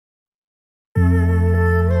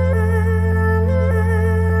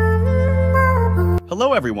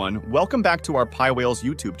Hello everyone, welcome back to our PiWhales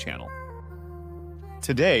YouTube channel.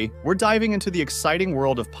 Today, we're diving into the exciting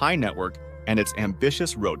world of Pi Network and its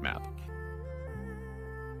ambitious roadmap.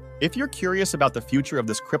 If you're curious about the future of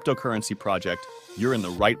this cryptocurrency project, you're in the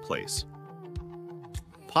right place.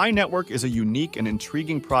 Pi Network is a unique and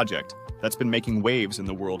intriguing project that's been making waves in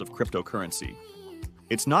the world of cryptocurrency.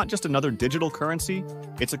 It's not just another digital currency,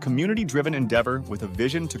 it's a community-driven endeavor with a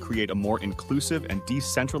vision to create a more inclusive and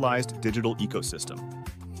decentralized digital ecosystem.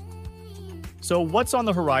 So what's on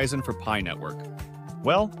the horizon for Pi Network?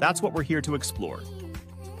 Well, that's what we're here to explore.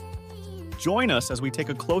 Join us as we take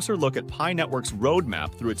a closer look at Pi Network's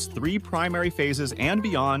roadmap through its 3 primary phases and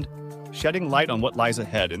beyond, shedding light on what lies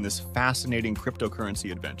ahead in this fascinating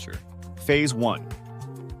cryptocurrency adventure. Phase 1.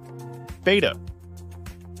 Beta.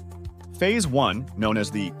 Phase 1, known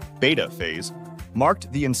as the beta phase,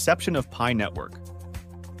 marked the inception of Pi Network.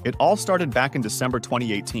 It all started back in December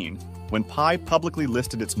 2018, when Pi publicly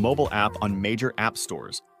listed its mobile app on major app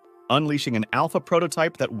stores, unleashing an alpha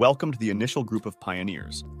prototype that welcomed the initial group of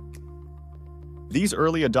pioneers. These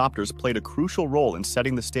early adopters played a crucial role in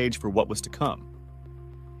setting the stage for what was to come.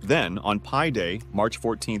 Then, on Pi Day, March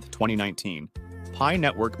 14, 2019, Pi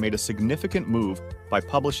Network made a significant move by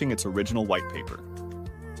publishing its original white paper.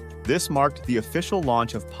 This marked the official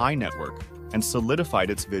launch of Pi Network and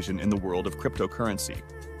solidified its vision in the world of cryptocurrency.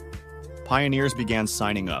 Pioneers began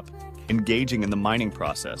signing up, engaging in the mining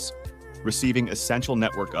process, receiving essential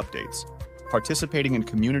network updates, participating in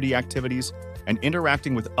community activities, and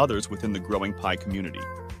interacting with others within the growing Pi community.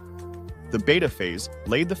 The beta phase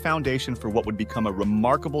laid the foundation for what would become a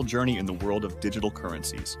remarkable journey in the world of digital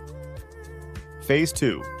currencies. Phase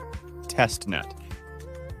 2. Testnet.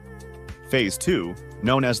 Phase 2,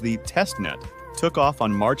 known as the Testnet, took off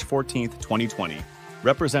on March 14, 2020,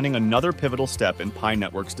 representing another pivotal step in Pi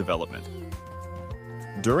Network's development.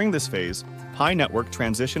 During this phase, Pi Network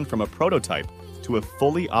transitioned from a prototype to a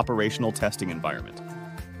fully operational testing environment.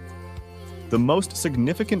 The most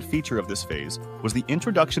significant feature of this phase was the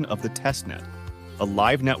introduction of the Testnet, a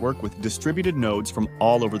live network with distributed nodes from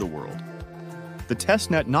all over the world. The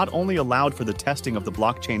Testnet not only allowed for the testing of the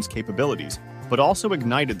blockchain's capabilities, but also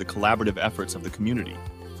ignited the collaborative efforts of the community.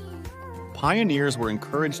 Pioneers were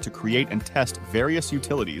encouraged to create and test various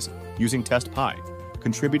utilities using TestPi,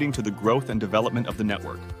 contributing to the growth and development of the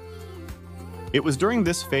network. It was during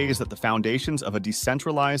this phase that the foundations of a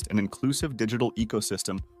decentralized and inclusive digital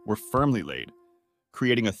ecosystem were firmly laid,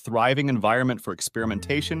 creating a thriving environment for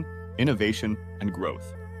experimentation, innovation, and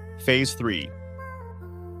growth. Phase 3.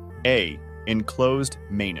 A. Enclosed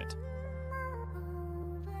Mainnet.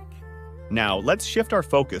 Now, let's shift our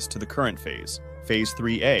focus to the current phase, Phase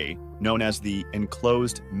 3A, known as the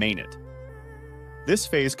Enclosed Mainnet. This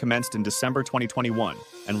phase commenced in December 2021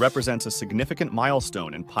 and represents a significant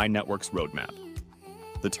milestone in Pi Network's roadmap.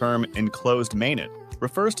 The term Enclosed Mainnet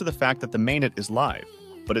refers to the fact that the mainnet is live,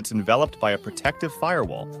 but it's enveloped by a protective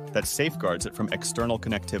firewall that safeguards it from external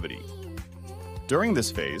connectivity. During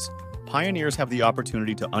this phase, pioneers have the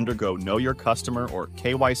opportunity to undergo Know Your Customer or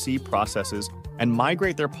KYC processes and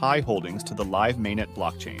migrate their Pi holdings to the live mainnet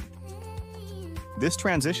blockchain. This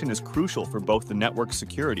transition is crucial for both the network's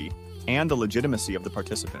security and the legitimacy of the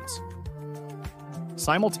participants.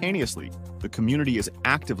 Simultaneously, the community is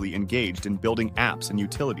actively engaged in building apps and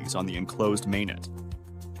utilities on the enclosed mainnet.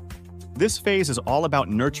 This phase is all about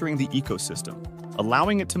nurturing the ecosystem,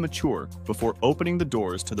 allowing it to mature before opening the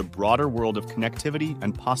doors to the broader world of connectivity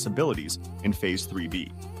and possibilities in Phase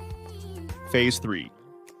 3B. Phase 3.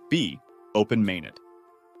 B. Open Mainnet.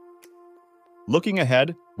 Looking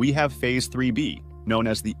ahead, we have Phase 3B, known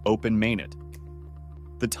as the Open Mainnet.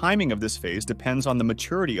 The timing of this phase depends on the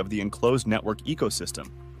maturity of the enclosed network ecosystem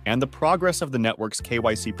and the progress of the network's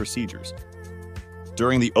KYC procedures.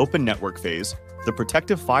 During the Open Network phase, the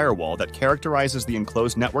protective firewall that characterizes the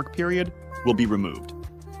enclosed network period will be removed.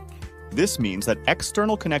 This means that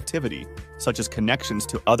external connectivity, such as connections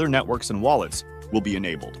to other networks and wallets, will be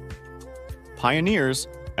enabled. Pioneers,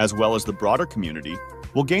 as well as the broader community,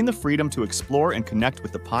 will gain the freedom to explore and connect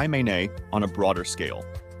with the Pi mainnet on a broader scale.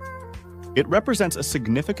 It represents a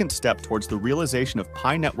significant step towards the realization of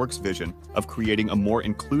Pi Network's vision of creating a more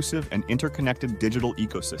inclusive and interconnected digital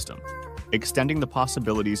ecosystem, extending the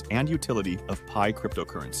possibilities and utility of Pi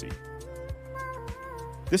cryptocurrency.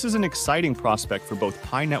 This is an exciting prospect for both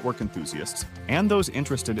Pi Network enthusiasts and those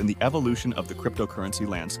interested in the evolution of the cryptocurrency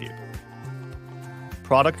landscape.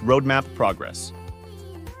 Product Roadmap Progress.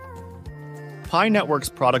 Pi Network's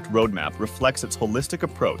product roadmap reflects its holistic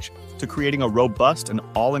approach to creating a robust and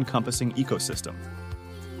all-encompassing ecosystem.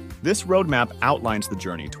 This roadmap outlines the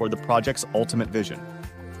journey toward the project's ultimate vision.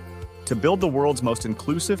 to build the world's most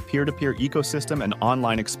inclusive peer-to-peer ecosystem and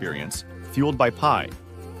online experience, fueled by Pi,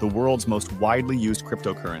 the world's most widely used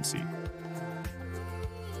cryptocurrency.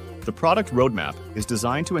 The product roadmap is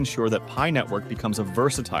designed to ensure that Pi Network becomes a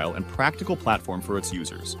versatile and practical platform for its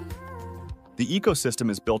users. The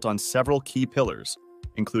ecosystem is built on several key pillars,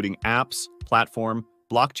 including apps, platform,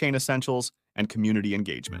 blockchain essentials, and community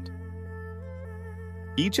engagement.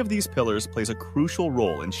 Each of these pillars plays a crucial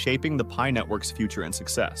role in shaping the Pi Network's future and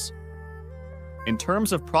success. In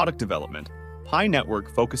terms of product development, Pi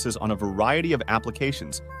Network focuses on a variety of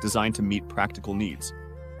applications designed to meet practical needs.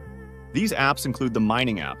 These apps include the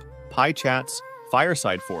mining app, Pi Chats,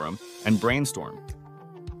 Fireside Forum, and Brainstorm.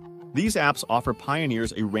 These apps offer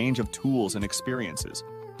pioneers a range of tools and experiences,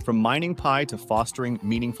 from mining Pi to fostering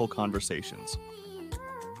meaningful conversations.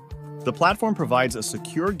 The platform provides a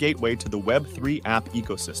secure gateway to the Web3 app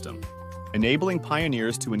ecosystem, enabling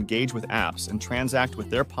pioneers to engage with apps and transact with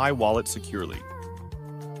their Pi wallet securely.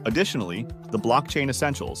 Additionally, the blockchain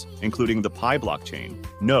essentials, including the Pi blockchain,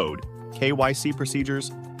 node, KYC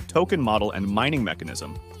procedures, token model and mining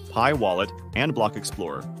mechanism, Pi wallet, and block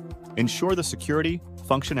explorer, ensure the security,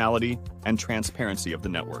 functionality, and transparency of the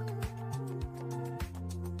network.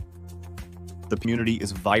 The community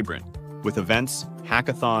is vibrant, with events,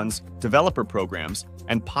 hackathons, developer programs,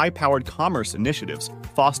 and Pi-powered commerce initiatives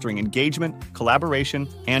fostering engagement, collaboration,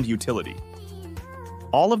 and utility.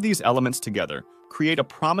 All of these elements together create a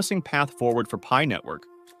promising path forward for Pi Network,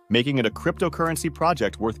 making it a cryptocurrency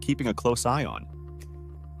project worth keeping a close eye on.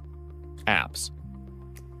 Apps.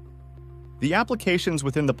 The applications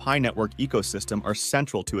within the Pi Network ecosystem are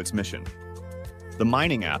central to its mission. The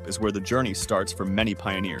mining app is where the journey starts for many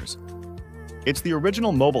pioneers. It's the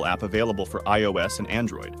original mobile app available for iOS and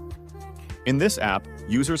Android. In this app,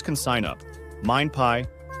 users can sign up, mine Pi,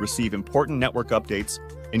 receive important network updates,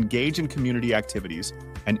 engage in community activities,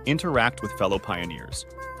 and interact with fellow pioneers.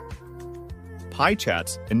 Pi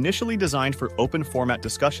Chats, initially designed for open-format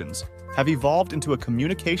discussions, have evolved into a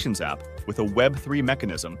communications app with a Web3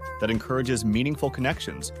 mechanism that encourages meaningful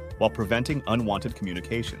connections while preventing unwanted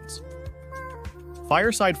communications.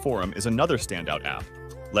 Fireside Forum is another standout app,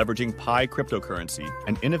 leveraging Pi cryptocurrency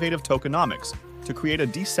and innovative tokenomics to create a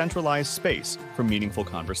decentralized space for meaningful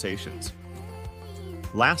conversations.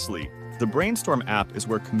 Lastly, the Brainstorm app is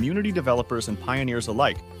where community developers and pioneers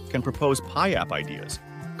alike can propose Pi app ideas,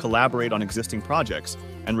 collaborate on existing projects,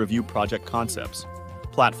 and review project concepts.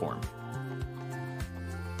 Platform.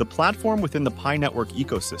 The platform within the Pi Network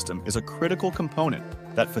ecosystem is a critical component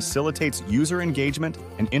that facilitates user engagement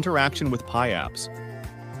and interaction with Pi apps.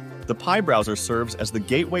 The Pi browser serves as the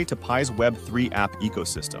gateway to Pi's Web3 app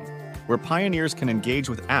ecosystem, where pioneers can engage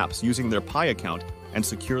with apps using their Pi account and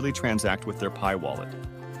securely transact with their Pi wallet.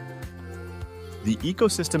 The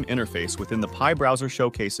ecosystem interface within the Pi browser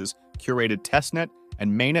showcases curated Testnet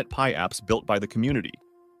and Mainnet Pi apps built by the community,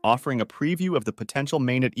 offering a preview of the potential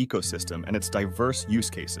Mainnet ecosystem and its diverse use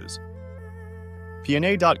cases.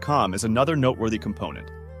 PiNA.com is another noteworthy component,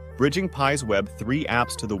 bridging Pi's Web3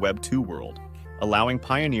 apps to the Web2 world, allowing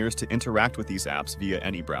pioneers to interact with these apps via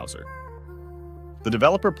any browser. The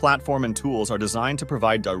developer platform and tools are designed to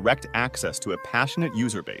provide direct access to a passionate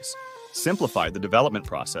user base, simplify the development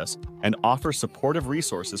process, and offer supportive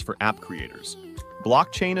resources for app creators.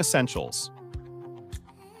 Blockchain essentials.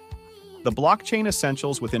 The blockchain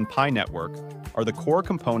essentials within Pi Network are the core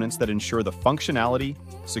components that ensure the functionality,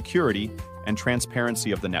 security, and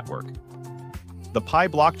transparency of the network. The Pi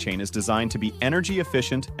blockchain is designed to be energy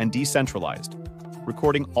efficient and decentralized,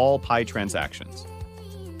 recording all Pi transactions.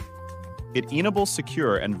 It enables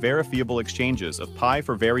secure and verifiable exchanges of Pi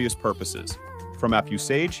for various purposes, from app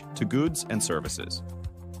usage to goods and services.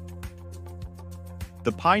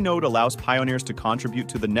 The Pi node allows pioneers to contribute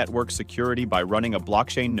to the network security by running a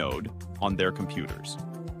blockchain node on their computers.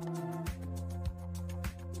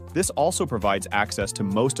 This also provides access to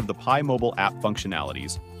most of the Pi mobile app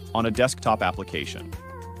functionalities on a desktop application.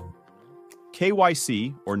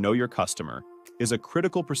 KYC, or Know Your Customer, is a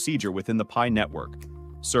critical procedure within the Pi network,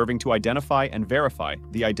 serving to identify and verify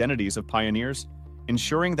the identities of pioneers,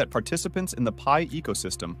 ensuring that participants in the Pi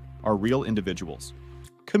ecosystem are real individuals.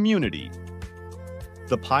 Community.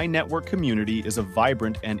 The Pi network community is a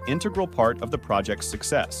vibrant and integral part of the project's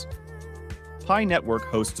success. Pi Network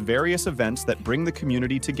hosts various events that bring the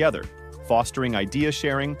community together, fostering idea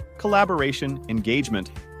sharing, collaboration,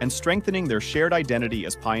 engagement, and strengthening their shared identity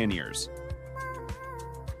as pioneers.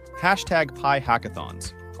 Hashtag Pi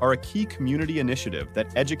Hackathons are a key community initiative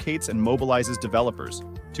that educates and mobilizes developers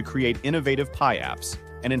to create innovative Pi apps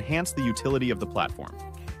and enhance the utility of the platform.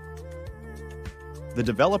 The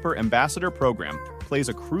Developer Ambassador Program plays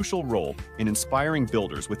a crucial role in inspiring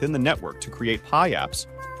builders within the network to create Pi apps,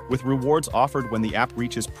 with rewards offered when the app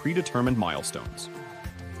reaches predetermined milestones.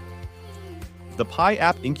 The Pi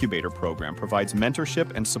App Incubator program provides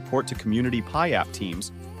mentorship and support to community Pi app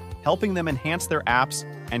teams, helping them enhance their apps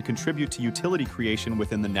and contribute to utility creation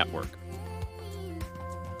within the network.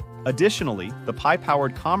 Additionally, the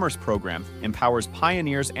Pi-powered Commerce program empowers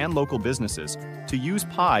pioneers and local businesses to use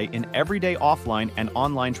Pi in everyday offline and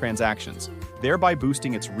online transactions, thereby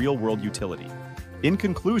boosting its real-world utility. In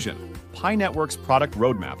conclusion, Pi Network's product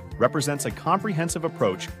roadmap represents a comprehensive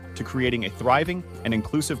approach to creating a thriving and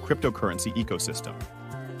inclusive cryptocurrency ecosystem.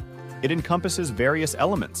 It encompasses various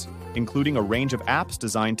elements, including a range of apps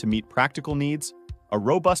designed to meet practical needs, a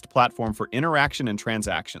robust platform for interaction and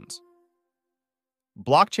transactions,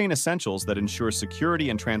 blockchain essentials that ensure security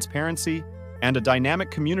and transparency, and a dynamic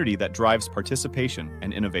community that drives participation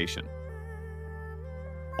and innovation.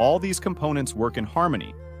 All these components work in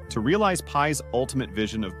harmony to realize Pi's ultimate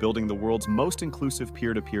vision of building the world's most inclusive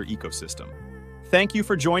peer-to-peer ecosystem. Thank you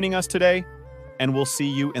for joining us today, and we'll see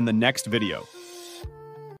you in the next video.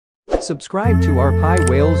 Subscribe to our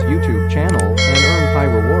PiWhales YouTube channel and